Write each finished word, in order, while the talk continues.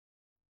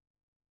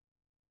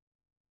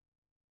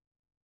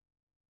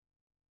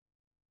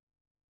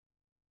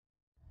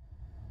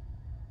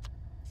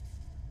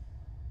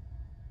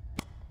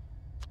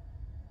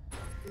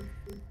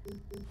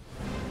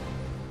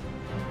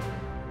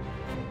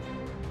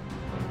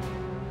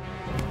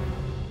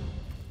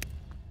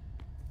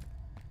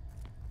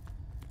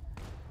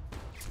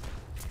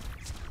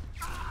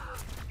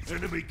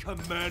Enemy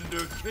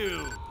commander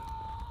killed.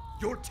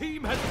 Your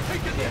team has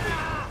taken the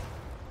lead.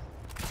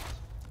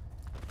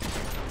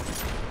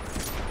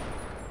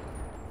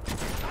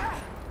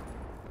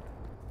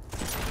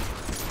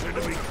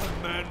 Enemy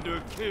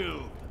commander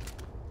killed.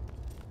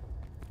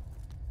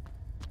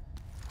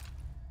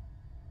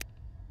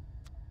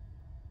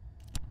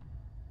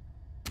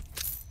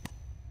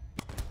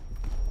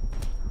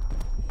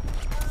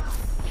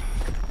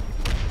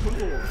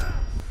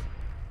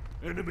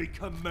 Enemy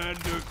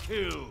commander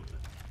killed.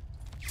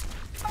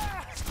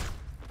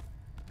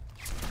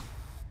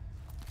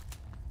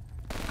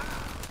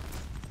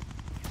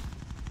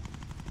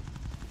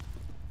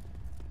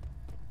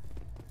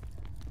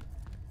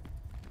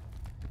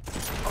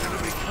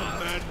 Enemy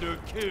commander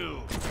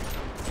killed.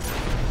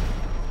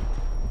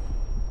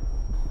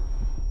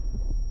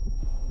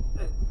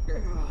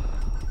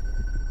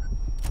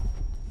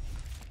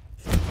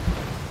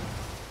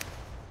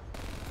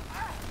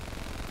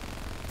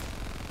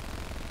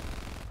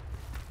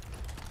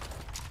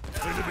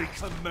 Enemy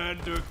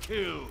commander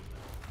killed.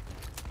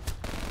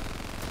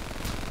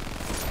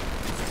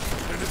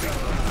 Enemy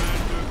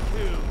commander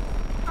killed.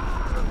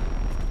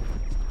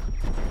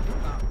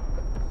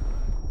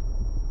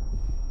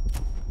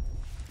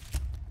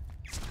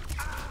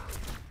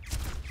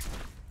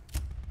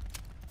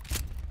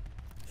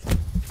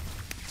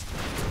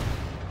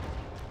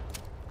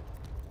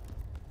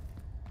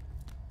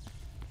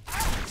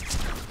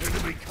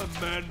 Enemy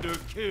commander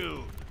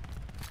killed.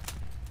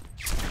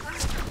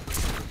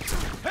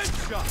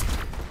 Headshot!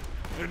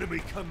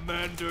 Enemy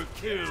commander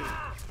killed.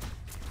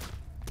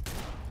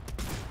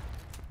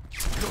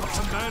 Your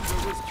commander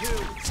was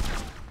killed.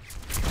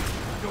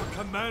 Your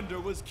commander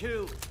was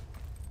killed.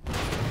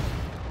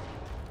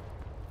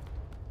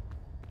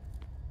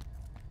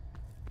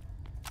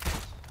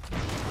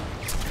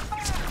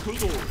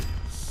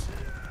 Glorious.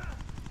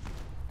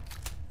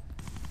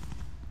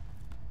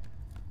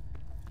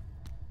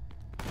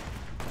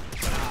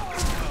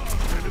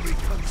 Enemy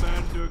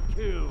commander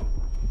killed.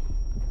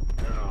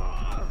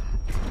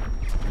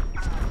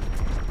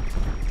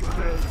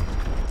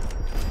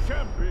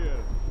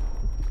 Champion!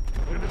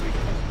 Enemy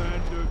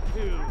commander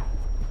killed.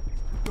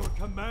 Your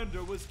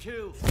commander was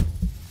killed.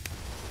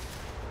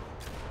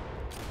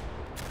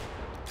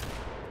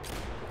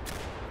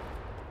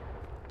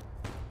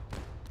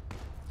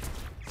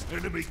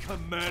 Enemy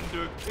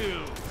commander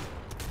killed.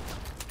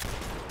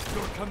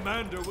 Your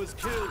commander was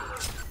killed.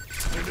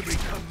 Enemy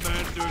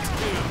commander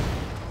killed.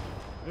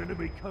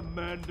 Enemy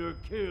commander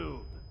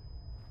killed.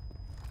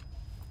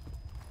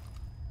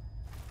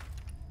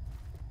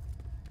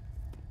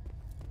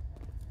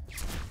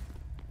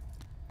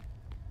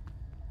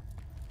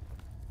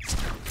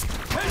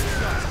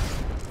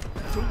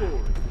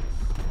 Glorious.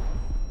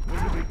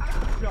 Enemy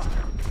shot.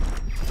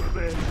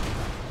 Revenge.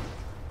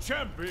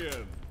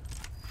 Champion.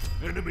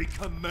 Enemy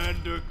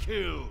commander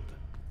killed.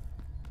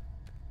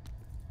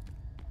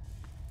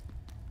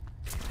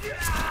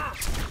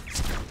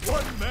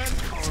 One-man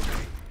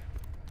army.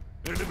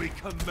 Enemy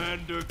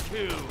commander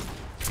killed.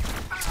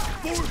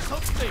 Force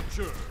of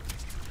nature.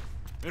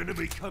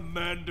 Enemy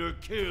commander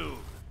killed.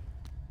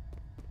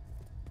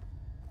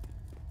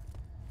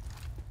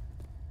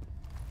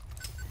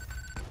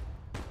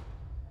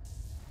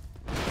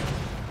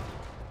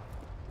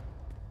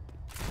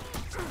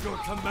 Your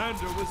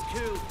commander was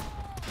killed.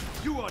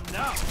 You are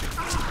now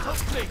force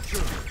of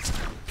nature.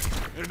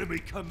 Enemy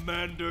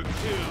commander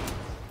killed.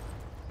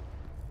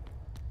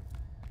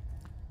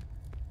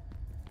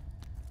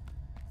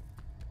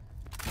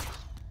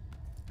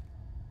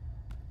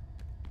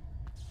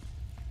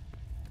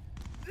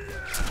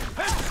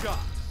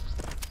 Headshot!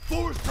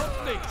 Force of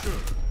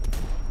nature!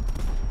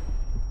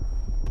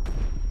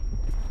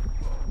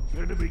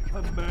 Enemy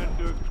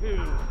commander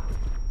killed.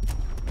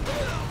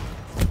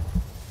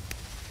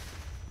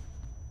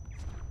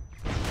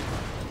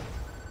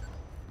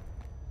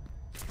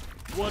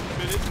 1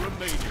 minute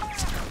remaining.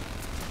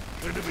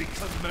 Enemy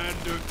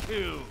commander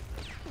killed.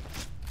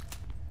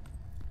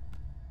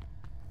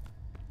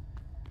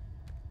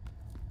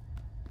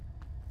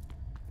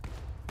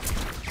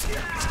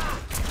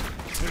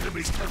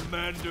 Enemy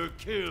commander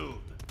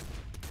killed.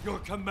 Your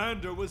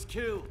commander was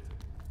killed.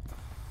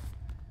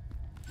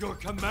 Your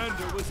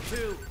commander was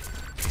killed.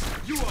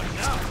 You are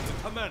now the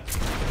commander.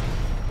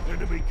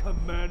 Enemy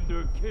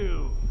commander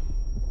killed.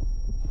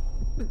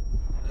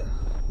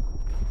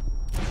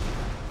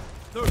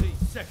 30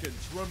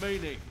 seconds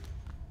remaining.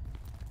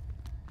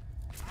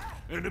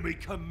 Enemy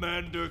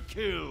commander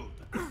killed.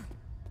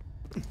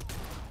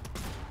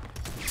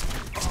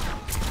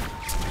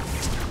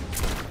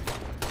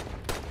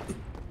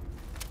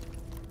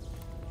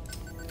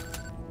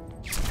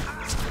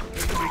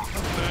 Enemy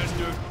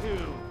commander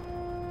killed.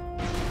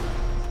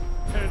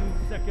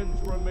 10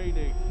 seconds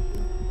remaining.